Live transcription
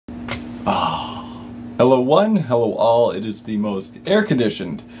Hello one, hello all, it is the most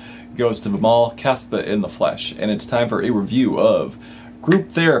air-conditioned ghost of them all, Caspa in the flesh, and it's time for a review of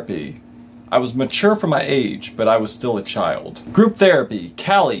Grouptherapy. I was mature for my age, but I was still a child. Grouptherapy,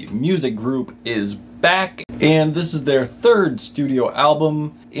 Cali music group, is back, and this is their third studio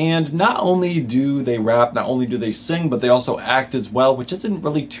album, and not only do they rap, not only do they sing, but they also act as well, which isn't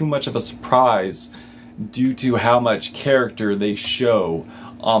really too much of a surprise due to how much character they show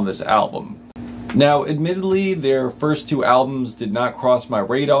on this album. Now, admittedly, their first two albums did not cross my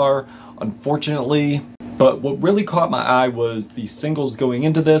radar, unfortunately, but what really caught my eye was the singles going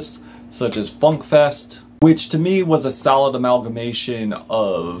into this, such as Funk Fest, which to me was a solid amalgamation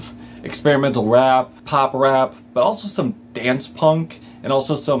of experimental rap, pop rap, but also some dance punk, and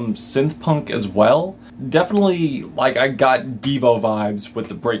also some synth punk as well. Definitely, like, I got Devo vibes with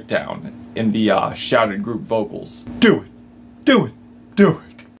the breakdown in the shouted group vocals. Do it! Do it! Do it!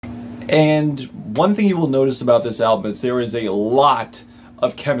 And one thing you will notice about this album is there is a lot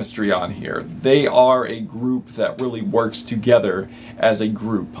of chemistry on here. They are a group that really works together as a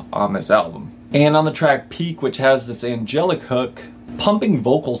group on this album. And on the track Peak, which has this angelic hook, pumping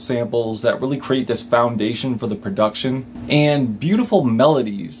vocal samples that really create this foundation for the production, and beautiful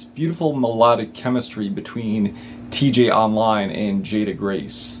melodies, beautiful melodic chemistry between TJ Online and Jada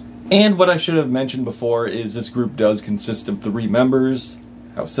Grace. And what I should have mentioned before is this group does consist of 3 members.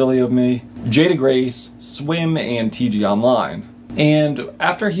 How silly of me. Jada Grace, Swim, and TJ Online. And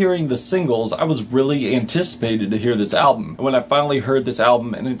after hearing the singles, I was really anticipated to hear this album. And when I finally heard this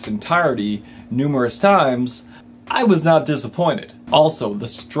album in its entirety numerous times, I was not disappointed. Also, the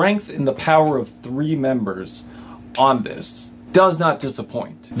strength and the power of 3 members on this does not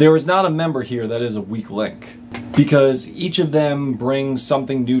disappoint. There is not a member here that is a weak link, because each of them brings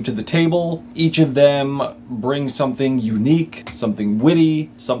something new to the table. Each of them brings something unique, something witty,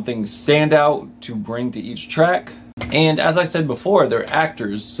 something standout to bring to each track. And as I said before, they're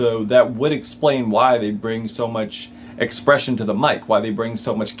actors, so that would explain why they bring so much expression to the mic, why they bring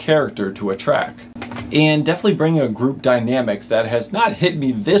so much character to a track. And definitely bring a group dynamic that has not hit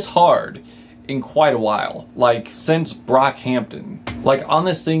me this hard in quite a while, like since Brockhampton. Like on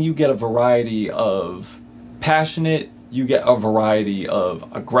this thing you get a variety of passionate, you get a variety of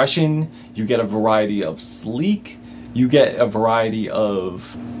aggression, you get a variety of sleek, you get a variety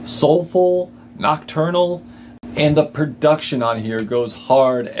of soulful, nocturnal, and the production on here goes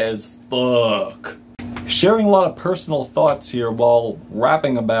hard as fuck. Sharing a lot of personal thoughts here while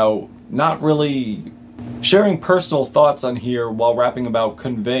rapping about sharing personal thoughts on here while rapping about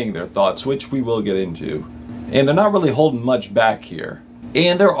conveying their thoughts, which we will get into. And they're not really holding much back here.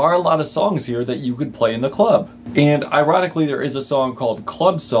 And there are a lot of songs here that you could play in the club. And ironically, there is a song called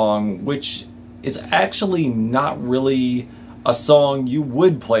Club Song, which is actually not really a song you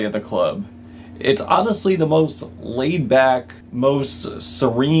would play in the club. It's honestly the most laid back, most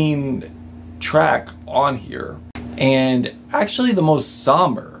serene track on here. And actually the most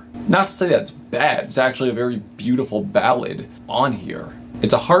somber. Not to say that's bad, it's actually a very beautiful ballad on here.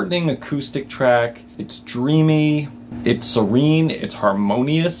 It's a heartening acoustic track, it's dreamy, it's serene, it's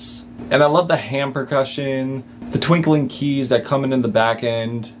harmonious, and I love the hand percussion, the twinkling keys that come in the back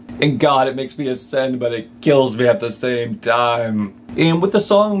end, and God, it makes me ascend, but it kills me at the same time. And with the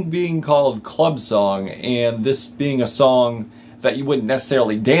song being called Club Song, and this being a song that you wouldn't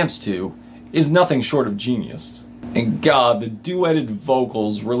necessarily dance to, is nothing short of genius. And God, the duetted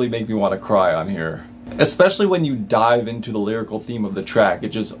vocals really make me want to cry on here. Especially when you dive into the lyrical theme of the track, it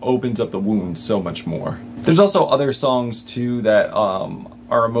just opens up the wound so much more. There's also other songs too that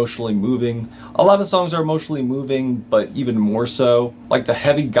are emotionally moving. A lot of songs are emotionally moving, but even more so, like the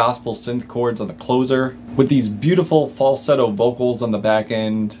heavy gospel synth chords on the closer, with these beautiful falsetto vocals on the back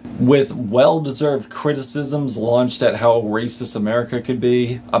end, with well-deserved criticisms launched at how racist America could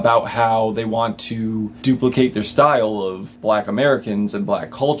be, about how they want to duplicate their style of Black Americans and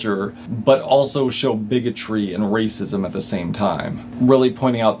Black culture, but also show bigotry and racism at the same time, really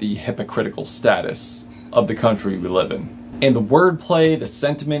pointing out the hypocritical status of the country we live in. And the wordplay, the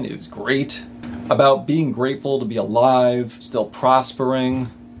sentiment is great, about being grateful to be alive, still prospering.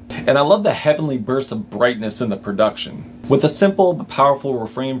 And I love the heavenly burst of brightness in the production, with a simple but powerful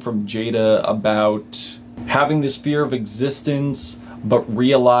refrain from Jada about having this fear of existence, but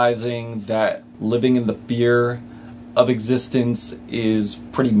realizing that living in the fear of existence is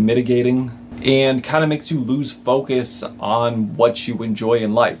pretty mitigating, and kind of makes you lose focus on what you enjoy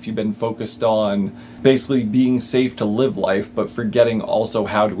in life. You've been focused on basically being safe to live life, but forgetting also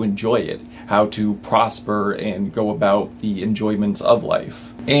how to enjoy it, how to prosper and go about the enjoyments of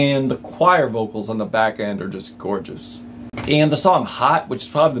life. And the choir vocals on the back end are just gorgeous. And the song Hot, which is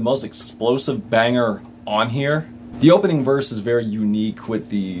probably the most explosive banger on here. The opening verse is very unique with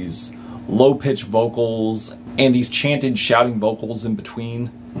these low-pitched vocals and these chanted shouting vocals in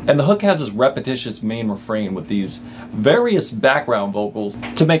between. And the hook has this repetitious main refrain with these various background vocals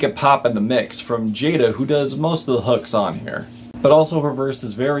to make it pop in the mix from Jada, who does most of the hooks on here. But also her verse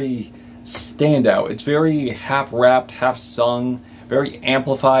is very standout. It's very half-rapped, half-sung, very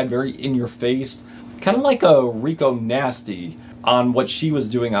amplified, very in-your-face. Kind of like a Rico Nasty on what she was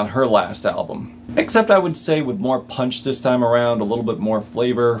doing on her last album. Except I would say with more punch this time around, a little bit more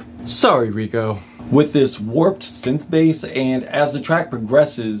flavor. Sorry, Rico. With this warped synth bass, and as the track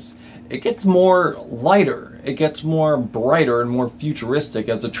progresses, it gets more lighter. It gets more brighter and more futuristic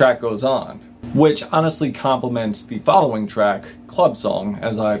as the track goes on. Which honestly complements the following track, Club Song,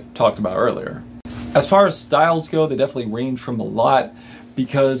 as I talked about earlier. As far as styles go, they definitely range from a lot,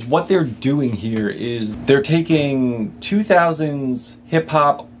 because what they're doing here is they're taking 2000s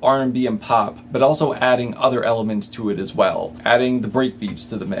hip-hop, R&B, and pop, but also adding other elements to it as well. Adding the breakbeats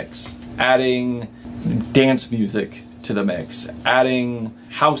to the mix, adding dance music to the mix, adding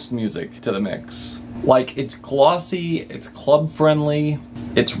house music to the mix. Like, it's glossy, it's club-friendly,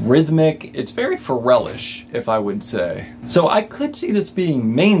 it's rhythmic, it's very Pharrell-ish, if I would say. So I could see this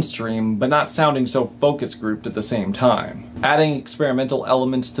being mainstream, but not sounding so focus grouped at the same time. Adding experimental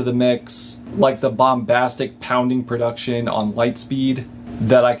elements to the mix, like the bombastic pounding production on Lightspeed,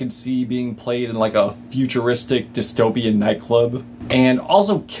 that I could see being played in like a futuristic dystopian nightclub. And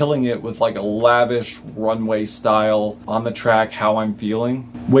also killing it with like a lavish runway style on the track, How I'm Feeling.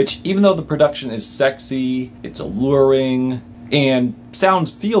 Which, even though the production is sexy, it's alluring, and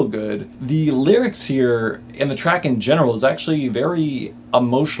sounds feel good, the lyrics here and the track in general is actually very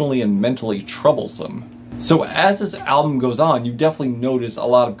emotionally and mentally troublesome. So as this album goes on, you definitely notice a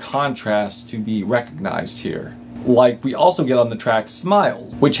lot of contrast to be recognized here. Like, we also get on the track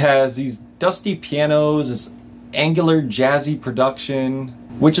Smiles, which has these dusty pianos, this angular jazzy production,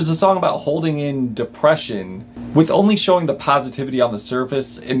 which is a song about holding in depression, with only showing the positivity on the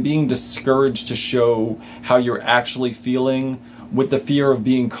surface and being discouraged to show how you're actually feeling, with the fear of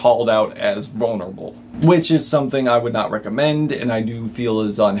being called out as vulnerable. Which is something I would not recommend, and I do feel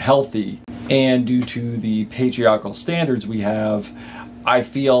is unhealthy. And due to the patriarchal standards we have, I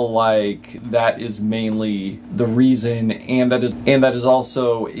feel like that is mainly the reason, and that is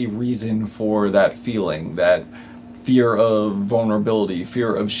also a reason for that feeling, that fear of vulnerability,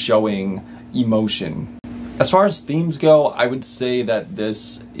 fear of showing emotion. As far as themes go, I would say that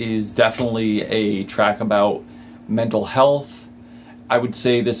this is definitely a track about mental health. I would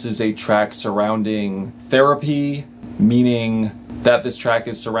say this is a track surrounding therapy, meaning that this track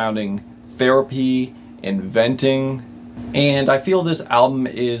is surrounding therapy and venting. And I feel this album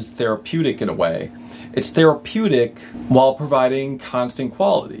is therapeutic in a way. It's therapeutic while providing constant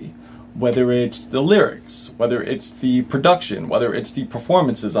quality. Whether it's the lyrics, whether it's the production, whether it's the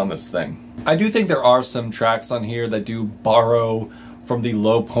performances on this thing. I do think there are some tracks on here that do borrow from the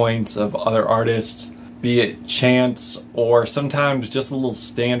low points of other artists, be it Chance, or sometimes just a little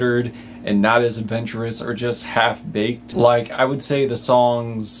standard and not as adventurous or just half-baked. Like, I would say the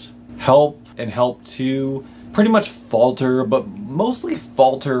songs Help and Help 2 pretty much falter, but mostly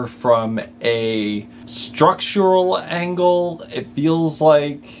falter from a structural angle. It feels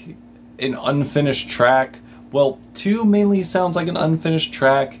like an unfinished track. Well, 2 mainly sounds like an unfinished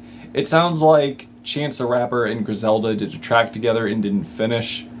track. It sounds like Chance the Rapper and Griselda did a track together and didn't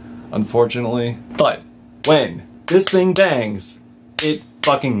finish, unfortunately. But when this thing bangs, it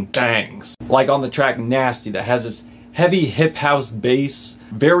fucking bangs. Like on the track Nasty, that has this heavy hip house bass,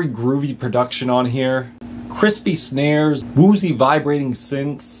 very groovy production on here, crispy snares, woozy vibrating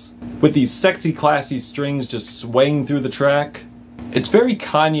synths, with these sexy classy strings just swaying through the track. It's very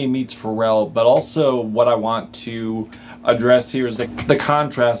Kanye meets Pharrell, but also what I want to address here is the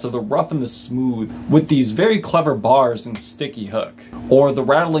contrast of the rough and the smooth with these very clever bars and sticky hook, or the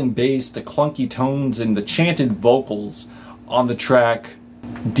rattling bass, the clunky tones, and the chanted vocals on the track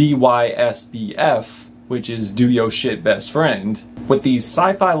DYSBF, which is Do Yo Shit Best Friend, with these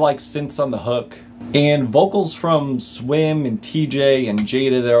sci-fi like synths on the hook, and vocals from Swim and TJ and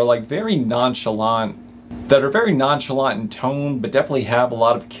Jada that are like very nonchalant, in tone, but definitely have a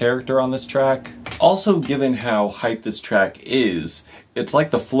lot of character on this track. Also, given how hype this track is, it's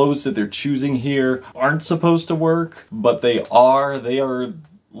like the flows that they're choosing here aren't supposed to work, but they are. They are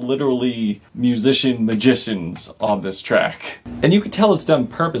literally magicians on this track. And you can tell it's done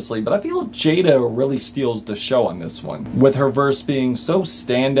purposely, but I feel Jada really steals the show on this one, with her verse being so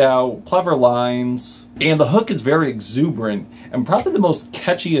standout, clever lines, and the hook is very exuberant, and probably the most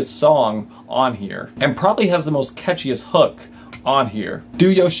catchiest song on here, and probably has the most catchiest hook on here.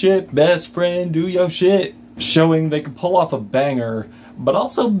 Do your shit, best friend, do your shit. Showing they can pull off a banger, but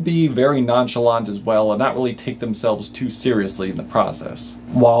also be very nonchalant as well and not really take themselves too seriously in the process,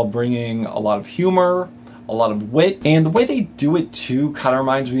 while bringing a lot of humor, a lot of wit. And the way they do it too kind of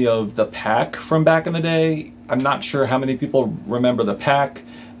reminds me of the Pack from back in the day. I'm not sure how many people remember the Pack.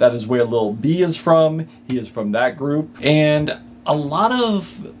 That is where Lil B is from. He is from that group. And a lot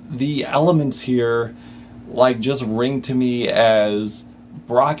of the elements here like just ring to me as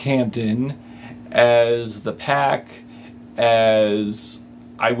Brockhampton, as the Pack, as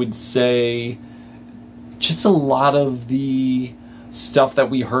I would say just a lot of the stuff that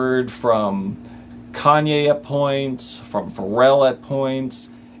we heard from Kanye at points, from Pharrell at points,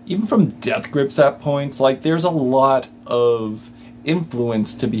 even from Death Grips at points. Like, there's a lot of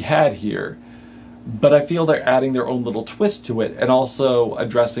influence to be had here, but I feel they're adding their own little twist to it and also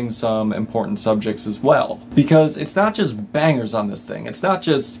addressing some important subjects as well. Because it's not just bangers on this thing, it's not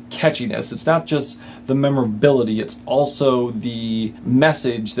just catchiness, it's not just the memorability, it's also the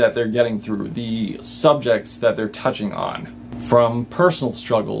message that they're getting through, the subjects that they're touching on. From personal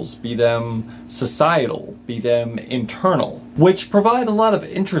struggles, be them societal, be them internal, which provide a lot of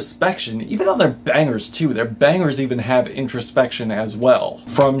introspection, even on their bangers too. Their bangers even have introspection as well.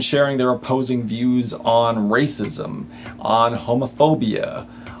 From sharing their opposing views on racism, on homophobia,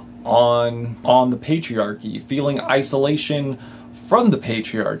 on the patriarchy, feeling isolation from the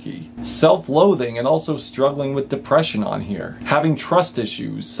patriarchy, self-loathing, and also struggling with depression on here, having trust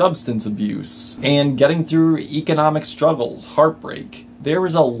issues, substance abuse, and getting through economic struggles, heartbreak. There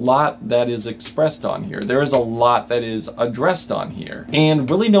is a lot that is expressed on here. There is a lot that is addressed on here, and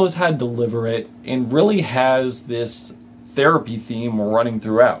really knows how to deliver it, and really has this therapy theme running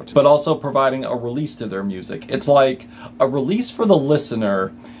throughout, but also providing a release to their music. It's like a release for the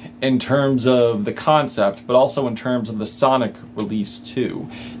listener in terms of the concept, but also in terms of the sonic release too.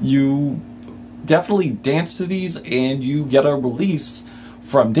 You definitely dance to these and you get a release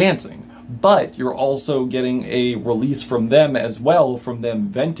from dancing, but you're also getting a release from them as well, from them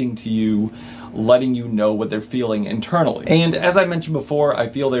venting to you, letting you know what they're feeling internally. And as I mentioned before, I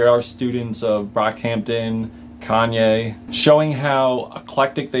feel they are students of Brockhampton, Kanye, showing how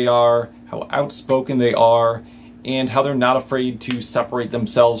eclectic they are, how outspoken they are, and how they're not afraid to separate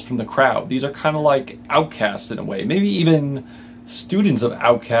themselves from the crowd. These are kind of like outcasts in a way, maybe even students of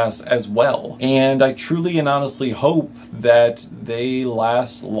outcasts as well. And I truly and honestly hope that they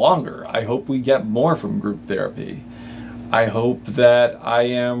last longer. I hope we get more from Grouptherapy. I hope that I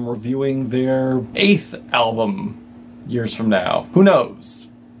am reviewing their 8th album years from now. Who knows?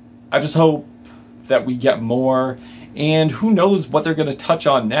 I just hope that we get more. And who knows what they're going to touch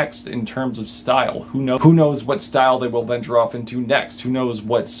on next in terms of style. Who knows what style they will venture off into next. Who knows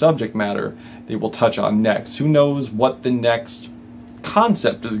what subject matter they will touch on next. Who knows what the next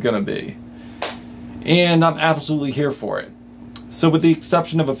concept is going to be. And I'm absolutely here for it. So with the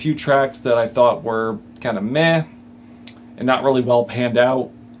exception of a few tracks that I thought were kind of meh and not really well panned out,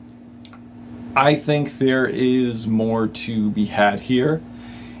 I think there is more to be had here.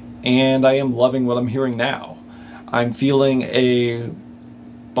 And I am loving what I'm hearing now. I'm feeling a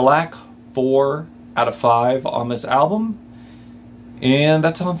black 4 out of 5 on this album, and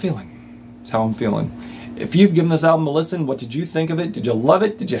that's how I'm feeling. That's how I'm feeling. If you've given this album a listen, what did you think of it? Did you love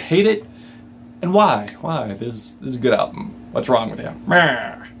it? Did you hate it? And why? Why? This is a good album. What's wrong with you?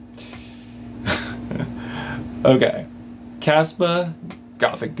 Okay. Caspa,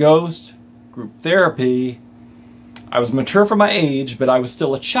 Gothic Ghost, Grouptherapy. I was mature for my age, but I was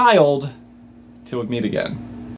still a child till we meet again.